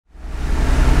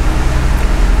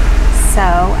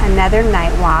another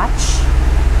night watch,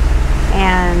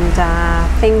 and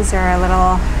things are a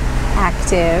little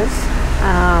active.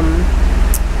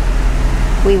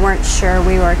 We weren't sure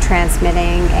we were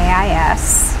transmitting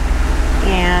AIS,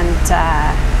 and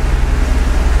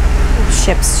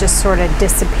ships just sort of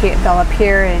disappear. They'll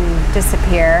appear and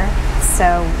disappear,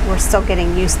 so we're still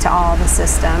getting used to all the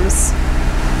systems.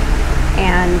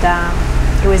 And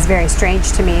it was very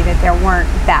strange to me that there weren't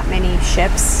that many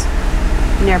ships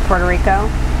near Puerto Rico.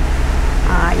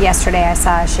 Yesterday I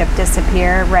saw a ship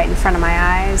disappear right in front of my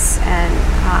eyes, and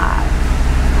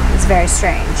it was very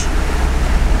strange.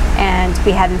 And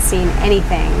we hadn't seen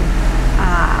anything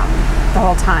the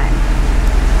whole time.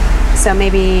 So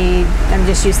maybe I'm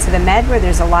just used to the Med, where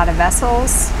there's a lot of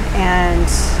vessels, and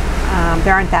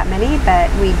there aren't that many, but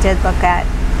we did look at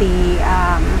the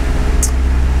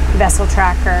vessel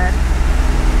tracker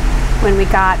when we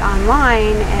got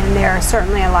online, and there are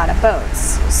certainly a lot of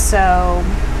boats. So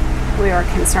we were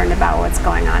concerned about what's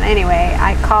going on. Anyway,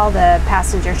 I called a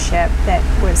passenger ship that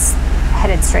was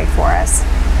headed straight for us,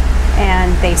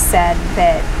 and they said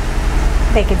that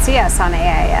they could see us on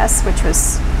AIS, which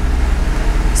was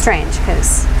strange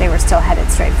because they were still headed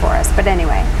straight for us. But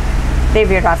anyway, they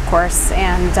veered off course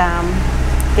and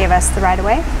gave us the right of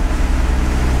way.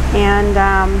 And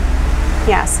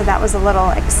yeah, so that was a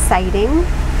little exciting.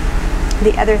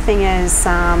 The other thing is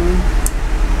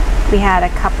we had a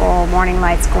couple warning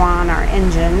lights go on our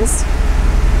engines.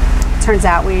 Turns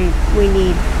out we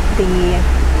need the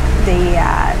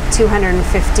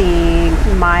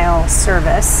 250-mile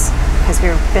service because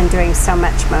we've been doing so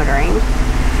much motoring,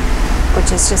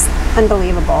 which is just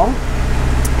unbelievable.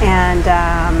 And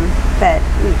but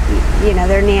you know,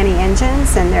 they're nanny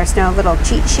engines, and there's no little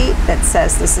cheat sheet that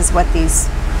says this is what these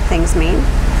things mean.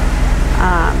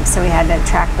 So we had to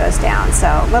track those down.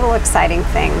 So little exciting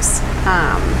things.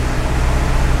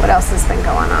 What else has been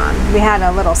going on? We had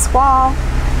a little squall.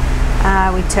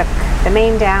 We took the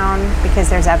main down because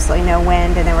there's absolutely no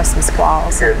wind, and there were some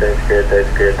squalls. Good day.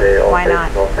 All why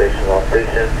not? All stations.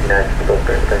 United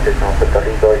States on Puerto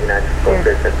Rico, United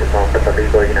States on Puerto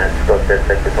Rico, United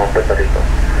States on Puerto Rico.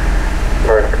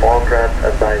 First, small craft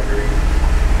advisory.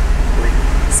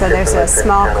 So there's a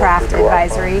small craft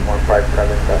advisory.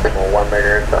 157.1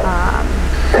 meter.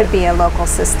 Could be a local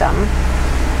system.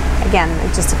 Again,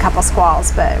 just a couple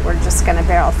squalls, but we're just going to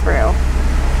barrel through.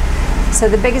 So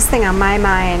the biggest thing on my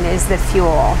mind is the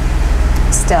fuel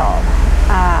still.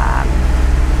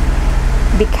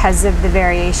 Because of the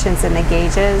variations in the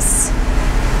gauges,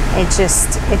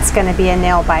 it's going to be a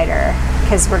nail biter,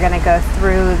 because we're going to go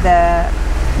through the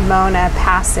Mona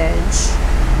Passage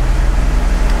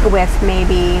with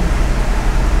maybe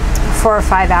 4 or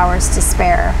 5 hours to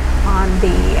spare on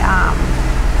the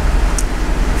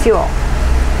fuel,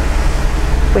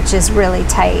 which is really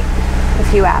tight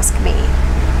if you ask me.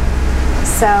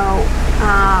 So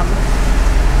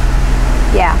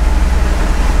yeah,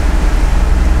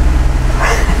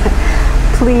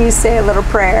 please say a little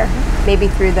prayer. Maybe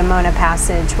through the Mona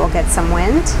Passage we'll get some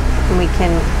wind and we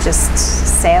can just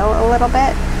sail a little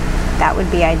bit. That would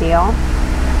be ideal,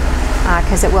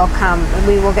 because it will come.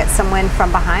 We will get some wind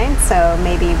from behind, so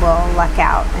maybe we'll luck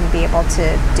out and be able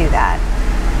to do that.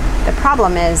 The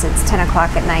problem is it's 10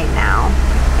 o'clock at night now,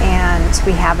 and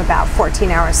we have about 14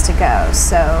 hours to go.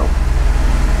 So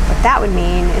what that would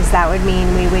mean is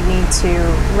we would need to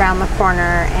round the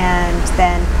corner and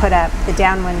then put up the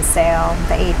downwind sail,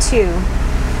 the A2,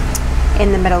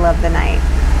 in the middle of the night.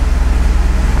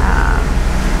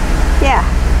 Yeah,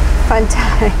 fun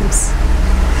times.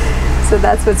 So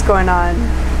that's what's going on.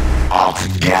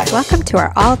 Welcome to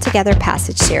our All Together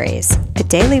Passage series, a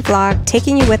daily vlog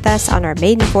taking you with us on our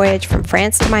maiden voyage from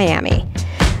France to Miami.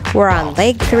 We're on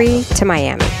leg 3 to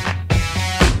Miami.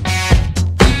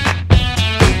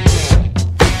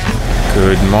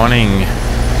 Good morning.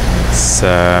 It's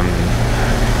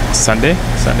Sunday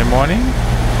morning.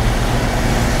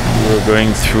 We're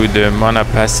going through the Mona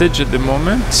Passage at the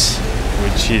moment,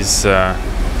 which is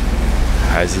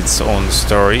has its own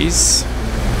stories,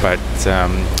 but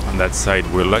on that side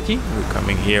we're lucky. We're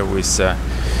coming here with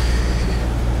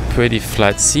pretty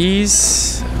flat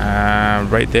seas.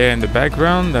 Right there in the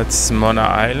background, that's Mona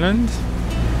Island,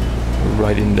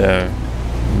 right in the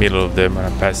middle of the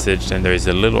Mona Passage. And there is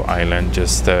a little island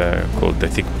just called, I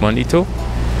think, Monito,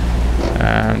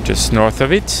 just north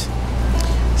of it.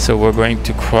 So we're going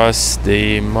to cross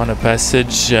the Mona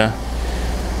Passage,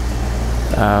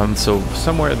 so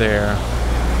somewhere there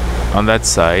on that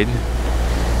side.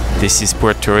 This is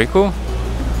Puerto Rico.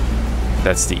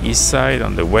 That's the east side.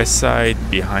 On the west side,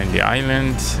 behind the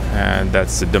island, and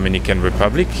that's the Dominican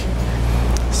Republic.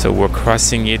 So we're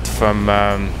crossing it from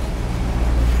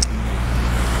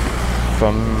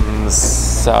from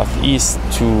southeast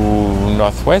to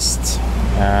northwest.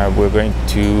 We're going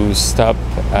to stop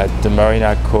at the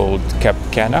marina called Cap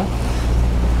Cana.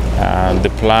 The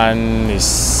plan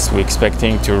is we're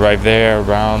expecting to arrive there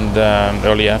around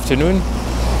early afternoon.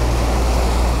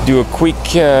 Do a quick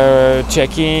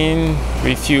check-in,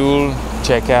 refuel,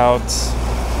 check out,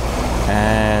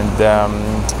 and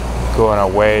go on our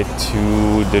way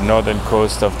to the northern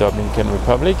coast of Dominican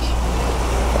Republic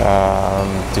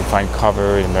to find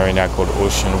cover in a marina called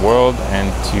Ocean World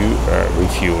and to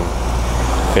refuel.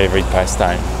 Favorite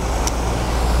pastime.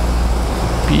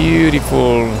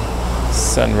 Beautiful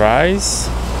sunrise.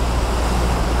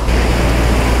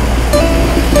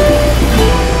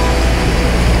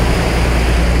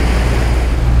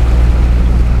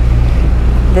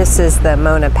 This is the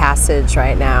Mona Passage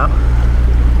right now.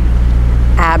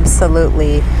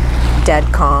 Absolutely dead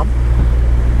calm.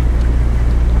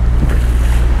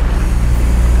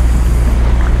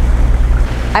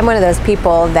 I'm one of those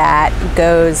people that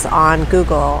goes on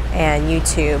Google and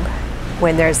YouTube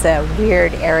when there's a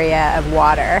weird area of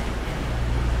water,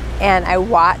 and I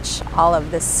watch all of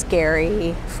the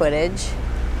scary footage,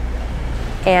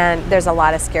 and there's a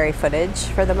lot of scary footage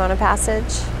for the Mona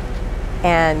Passage,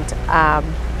 and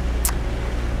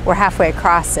we're halfway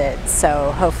across it,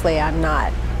 so hopefully I'm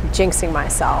not jinxing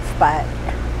myself, but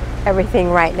everything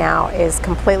right now is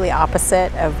completely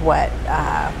opposite of what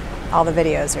all the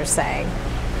videos are saying.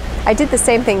 I did the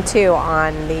same thing too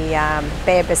on the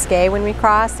Bay of Biscay when we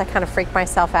crossed. I kind of freaked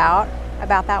myself out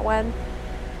about that one,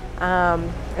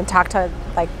 and talked to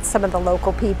like some of the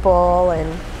local people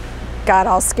and got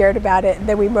all scared about it, and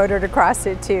then we motored across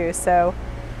it too. So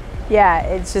yeah,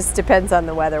 it just depends on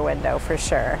the weather window for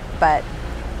sure, but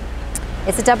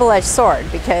it's a double-edged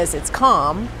sword because it's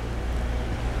calm,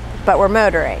 but we're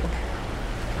motoring.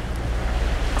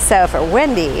 So if it were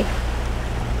windy,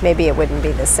 maybe it wouldn't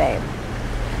be the same.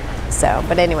 So,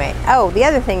 but anyway, oh, the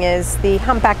other thing is the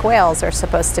humpback whales are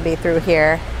supposed to be through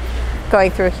here,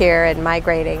 going through here and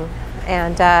migrating.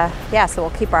 And yeah, so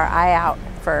we'll keep our eye out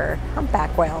for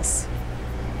humpback whales.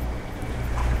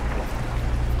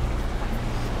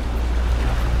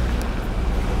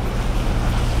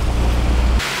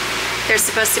 There's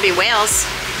supposed to be whales.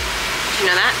 Did you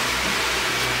know that?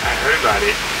 I heard about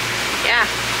it. Yeah.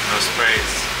 No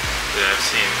sprays that I've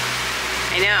seen.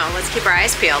 I know. Let's keep our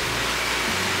eyes peeled.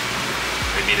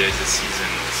 Maybe there's a season.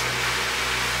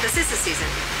 This is the season.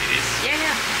 It is? Yeah,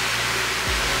 yeah.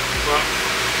 Well,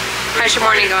 how's your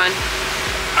morning going?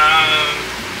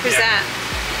 Who's yeah. that?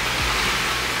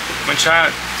 Went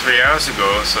shot 3 hours ago,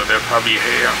 so they're probably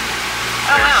here.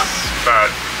 Oh, wow.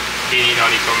 About 80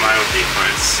 nautical mile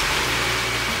difference.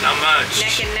 Not much.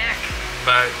 Neck and neck.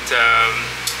 But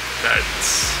that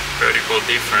vertical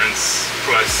difference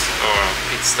plus our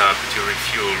pit stop to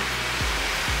refuel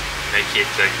make it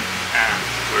like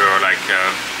we were like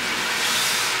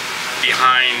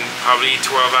behind probably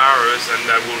 12 hours, and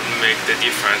that will make the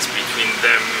difference between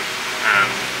them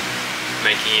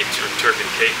making it to Turk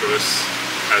and Caicos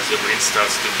as the wind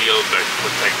starts to build, but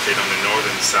protected on the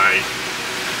northern side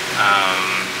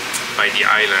by the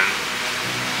island.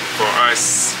 For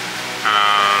us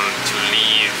to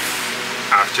leave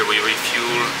after we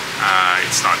refuel,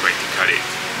 it's not going to cut it,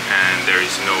 and there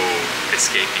is no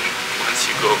escaping once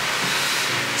you go.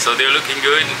 So they're looking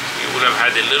good. We would have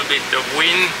had a little bit of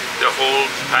wind the whole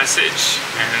passage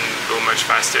and go much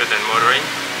faster than motoring.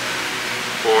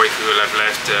 Or if we would have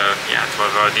left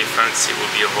 12-hour difference, it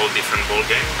would be a whole different ball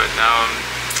game. But now I'm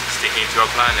sticking to our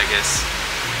plan, I guess.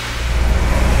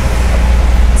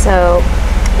 So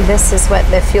this is what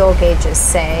the fuel gauges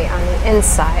say on the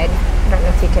inside. I don't know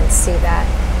if you can see that.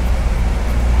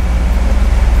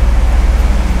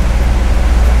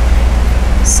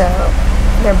 So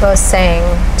they're both saying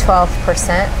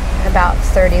 12%, about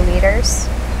 30 liters.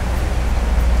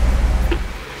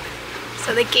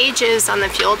 So the gauges on the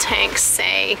fuel tanks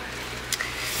say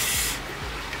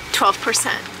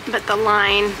 12%, but the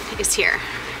line is here,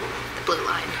 the blue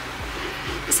line.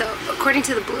 So according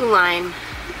to the blue line,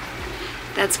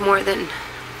 that's more than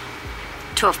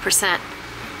 12%,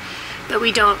 but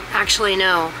we don't actually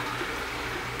know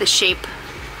the shape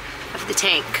of the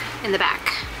tank in the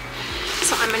back.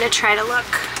 So I'm going to try to look.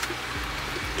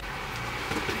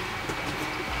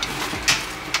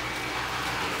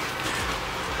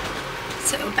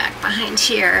 So back behind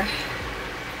here,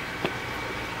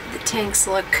 the tanks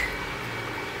look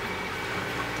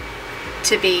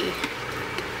to be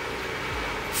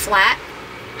flat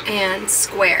and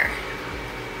square.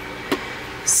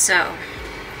 So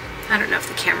I don't know if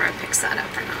the camera picks that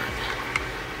up or not.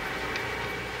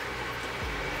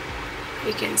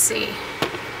 You can see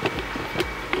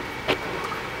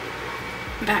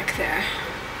back there.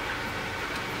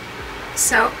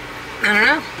 So, I don't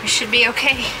know, we should be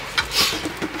okay.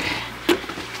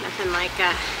 Nothing like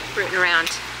rooting around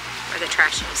where the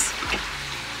trash is.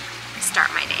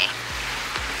 Start my day.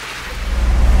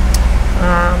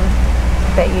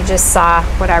 But you just saw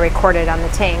what I recorded on the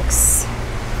tanks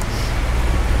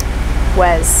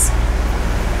was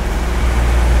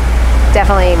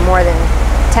definitely more than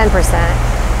 10%.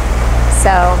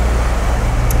 So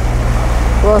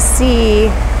we'll see.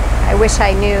 I wish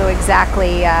I knew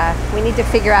exactly. We need to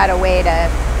figure out a way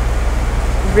to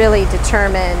really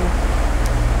determine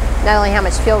not only how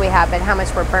much fuel we have, but how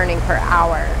much we're burning per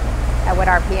hour at what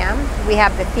RPM. We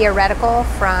have the theoretical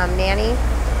from Nanny,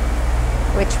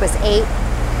 which was 8.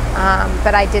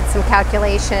 But I did some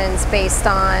calculations based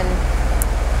on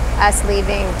us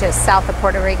leaving just south of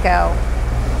Puerto Rico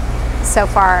so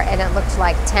far, and it looked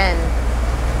like 10.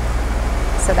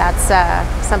 So that's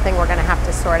something we're going to have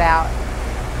to sort out.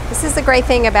 This is the great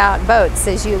thing about boats,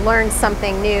 is you learn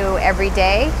something new every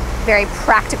day, very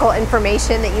practical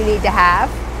information that you need to have,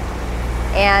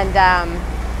 and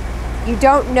you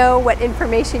don't know what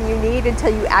information you need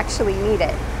until you actually need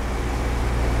it.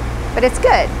 But it's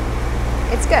good.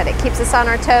 It's good. It keeps us on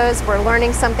our toes. We're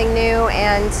learning something new,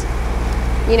 and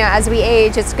you know, as we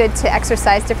age, it's good to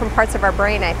exercise different parts of our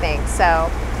brain, I think.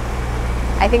 So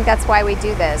I think that's why we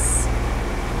do this.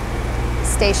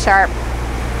 Stay sharp,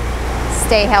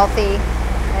 stay healthy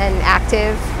and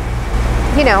active,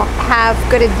 you know, have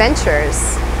good adventures.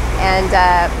 And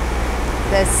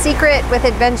the secret with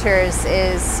adventures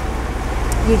is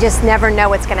you just never know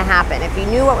what's going to happen. If you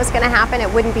knew what was going to happen, it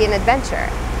wouldn't be an adventure.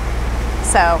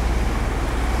 So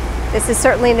this is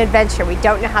certainly an adventure. We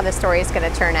don't know how the story is going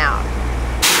to turn out.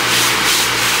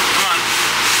 Come on,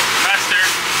 faster.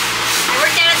 I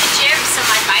worked out at the gym, so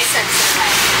my biceps are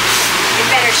like in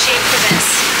better shape for this.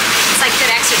 It's like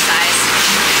good exercise.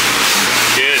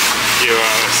 Good. Your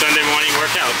Sunday morning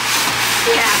workout.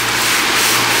 Yeah.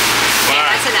 Wow. Yeah,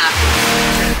 that's enough.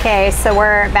 Okay, so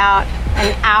we're about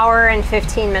an hour and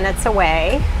 15 minutes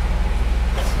away.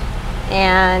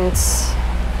 And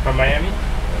From Miami?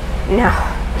 no.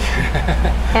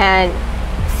 And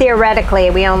theoretically,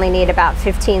 we only need about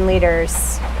 15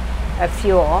 liters of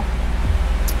fuel.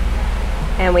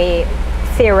 And we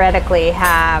theoretically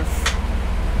have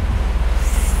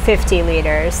 50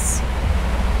 liters.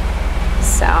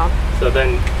 So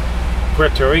then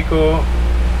Puerto Rico,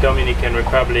 Dominican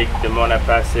Republic, the Mona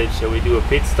Passage. So we do a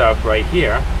pit stop right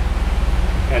here.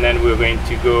 And then we're going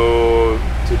to go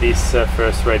to this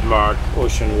first red mark,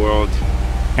 Ocean World,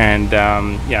 and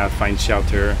yeah, find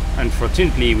shelter.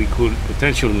 Unfortunately, we could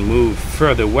potentially move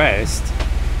further west,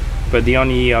 but the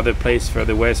only other place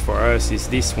further west for us is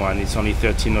this one. It's only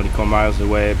 13 nautical miles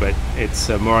away, but it's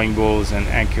mooring bulls and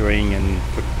anchoring and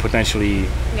potentially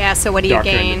yeah, so what do you darker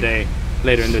gain? in the day,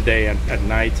 later in the day at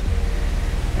night.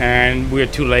 And we're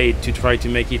too late to try to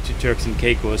make it to Turks and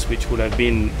Caicos, which would have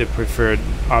been the preferred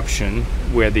option,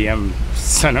 where the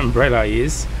sun umbrella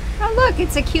is. Oh look,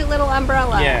 it's a cute little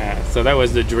umbrella. Yeah, so that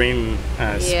was the dream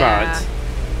spot.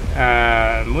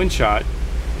 Moonshot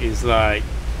is like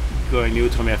going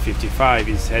outremer 55,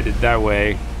 is headed that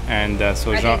way, and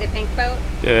so Are they the pink boat?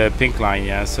 Pink Line,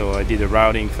 yeah. So I did a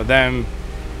routing for them.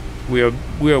 We're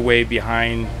way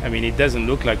behind. I mean, it doesn't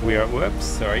look like we are. Whoops,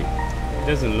 sorry. It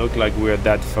doesn't look like we're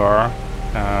that far,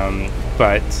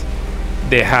 but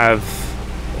they have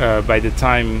by the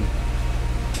time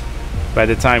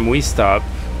we stop,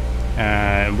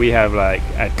 we have like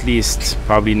at least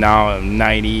probably now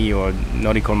 90 or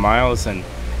nautical miles, and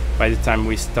by the time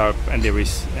we stop and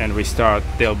restart,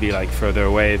 they'll be like further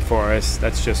away for us.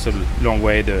 That's just a long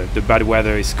way. The bad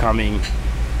weather is coming,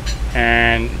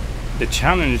 and the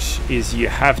challenge is you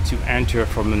have to enter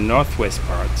from the northwest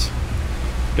part.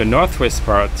 The northwest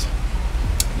part,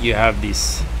 you have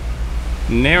this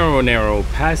narrow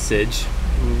passage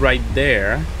right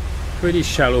there, pretty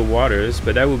shallow waters,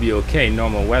 but that will be okay in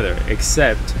normal weather,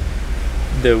 except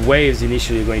the waves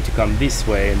initially are going to come this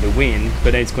way and the wind,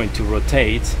 but then it's going to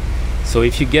rotate. So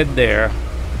if you get there,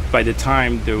 by the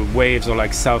time the waves are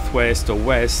like southwest or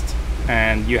west,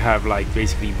 and you have like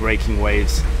basically breaking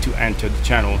waves to enter the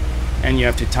channel, and you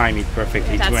have to time it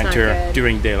perfectly to enter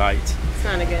during daylight. It's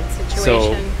not a good situation.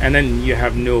 So, and then you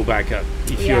have no backup.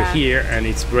 If you're here and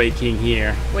it's breaking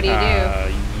here, what do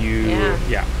you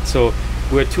do? So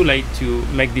we're too late to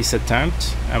make this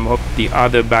attempt. The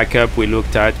other backup we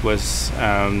looked at was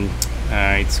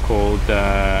it's called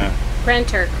Grand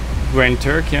Turk. Grand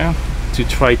Turk, yeah, to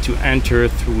try to enter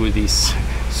through this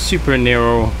super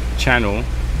narrow channel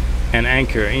and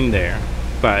anchor in there.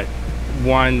 But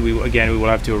one, we will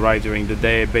have to arrive during the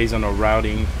day. Based on our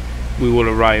routing, we will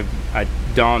arrive at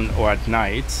dawn or at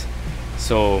night,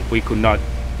 so we could not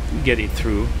get it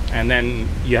through. And then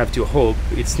you have to hope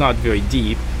it's not very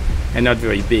deep and not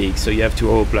very big, so you have to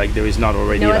hope like there is not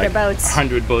already like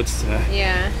 100 boats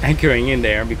anchoring in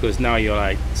there, because now you're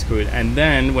like screwed. And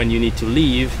then when you need to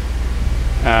leave,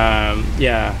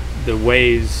 the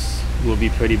waves will be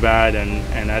pretty bad,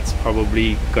 and that's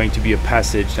probably going to be a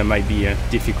passage that might be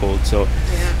difficult. So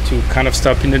to kind of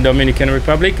stop in the Dominican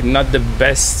Republic, not the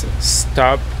best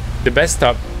stop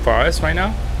for us right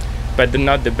now, but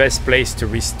not the best place to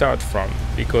restart from,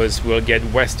 because we'll get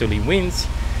westerly winds,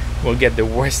 we'll get the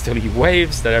westerly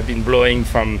waves that have been blowing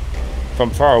from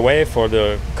far away for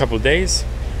the couple days.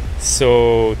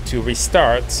 So to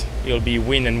restart, it'll be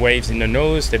wind and waves in the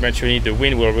nose. Eventually the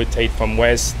wind will rotate from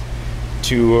west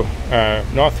to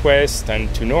northwest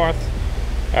and to north,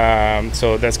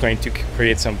 so that's going to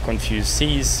create some confused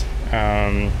seas.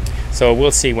 So we'll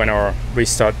see when our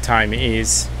restart time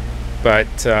is,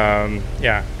 but and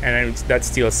that's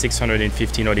still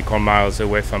 650 nautical miles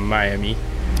away from Miami.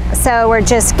 So we're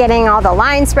just getting all the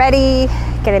lines ready,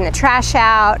 getting the trash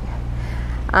out,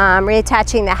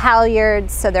 reattaching the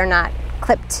halyards so they're not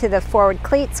clipped to the forward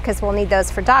cleats, because we'll need those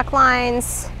for dock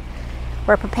lines.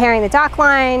 We're preparing the dock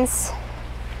lines.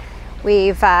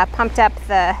 We've pumped up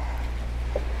the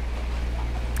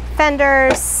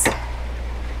fenders.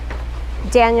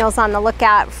 Daniel's on the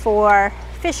lookout for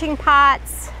fishing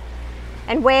pots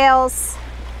and whales.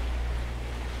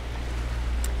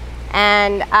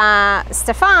 And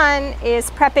Stephane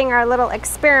is prepping our little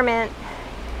experiment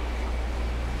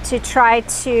to try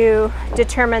to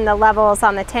determine the levels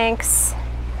on the tanks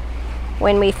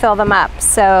when we fill them up.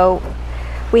 So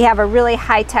we have a really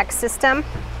high-tech system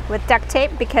with duct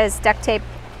tape, because duct tape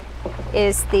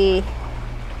is the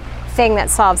thing that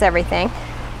solves everything.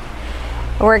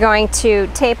 We're going to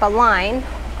tape a line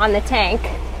on the tank,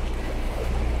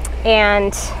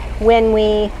 and when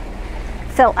we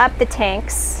fill up the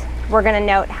tanks, we're going to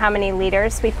note how many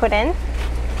liters we put in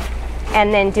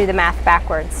and then do the math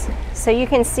backwards. So you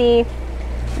can see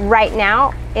right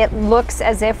now it looks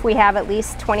as if we have at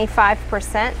least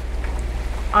 25%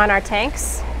 on our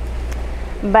tanks,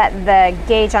 but the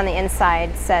gauge on the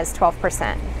inside says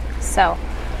 12%. So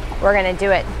we're going to do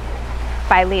it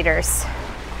by liters.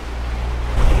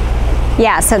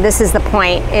 Yeah, so this is the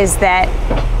point, is that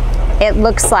it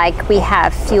looks like we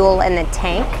have fuel in the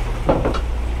tank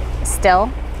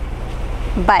still,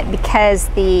 but because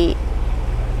the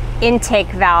intake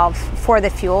valve for the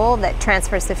fuel that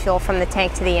transfers the fuel from the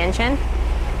tank to the engine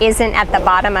isn't at the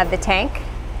bottom of the tank,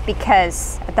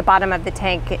 because at the bottom of the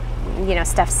tank,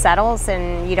 stuff settles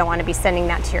and you don't want to be sending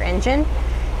that to your engine.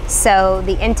 So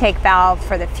the intake valve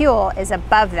for the fuel is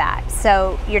above that.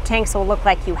 So your tanks will look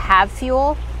like you have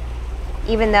fuel,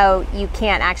 even though you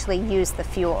can't actually use the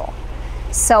fuel.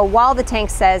 So while the tank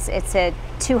says it's a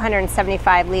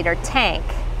 275 liter tank,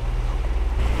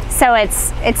 so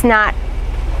it's not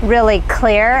really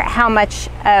clear how much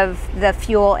of the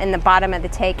fuel in the bottom of the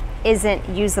tank isn't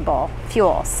usable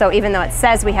fuel. So even though it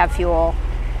says we have fuel,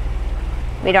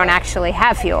 we don't actually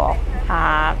have fuel.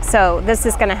 So this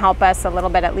is going to help us a little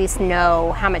bit at least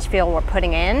know how much fuel we're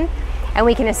putting in, and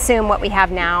we can assume what we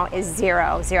have now is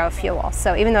zero fuel.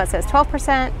 So even though it says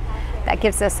 12%, that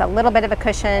gives us a little bit of a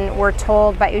cushion. We're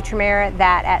told by outremer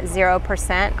that at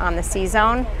 0% on the C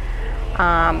zone,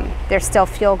 there's still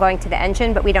fuel going to the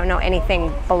engine, but we don't know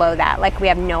anything below that. Like, we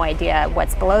have no idea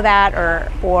what's below that,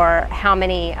 or how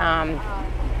many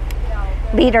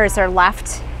liters are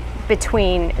left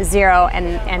between 0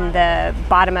 and the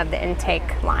bottom of the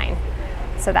intake line.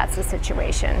 So that's the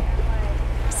situation.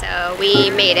 So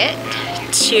we made it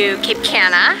to Cape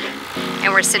Cana,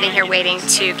 and we're sitting here waiting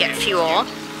to get fuel.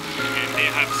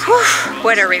 Whew,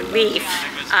 what a relief.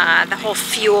 The whole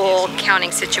fuel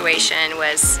counting situation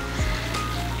was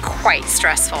quite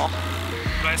stressful.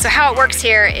 So how it works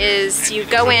here is you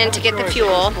go in to get the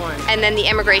fuel, and then the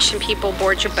immigration people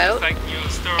board your boat,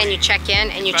 and you check in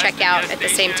and you check out at the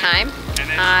same time.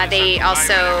 They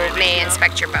also may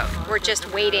inspect your boat. We're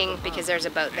just waiting because there's a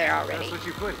boat there already.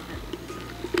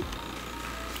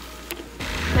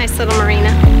 Nice little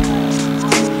marina.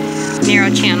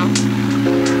 Narrow channel.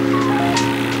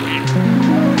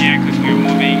 Yeah, because we're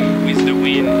moving with the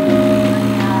wind,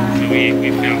 so we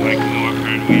felt like more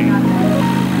current wind.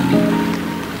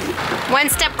 One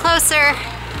step closer.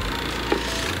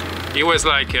 It was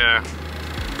like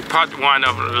part 1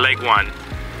 of leg 1,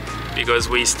 because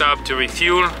we stopped to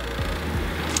refuel.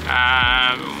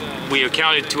 We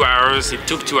accounted 2 hours. It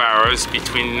took 2 hours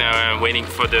between waiting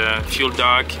for the fuel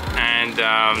dock and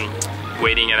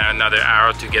waiting another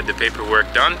hour to get the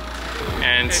paperwork done.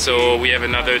 And so we have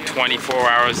another 24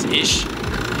 hours-ish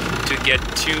to will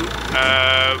get to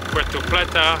Puerto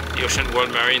Plata, the Ocean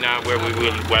World Marina, where we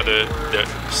will weather the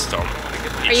storm.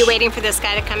 Are you waiting for this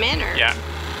guy to come in, or? Yeah.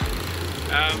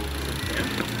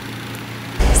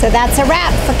 So that's a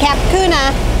wrap for Cap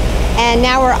Cuna, and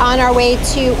now we're on our way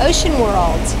to Ocean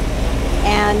World,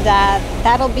 and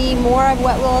that'll be more of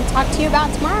what we'll talk to you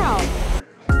about tomorrow.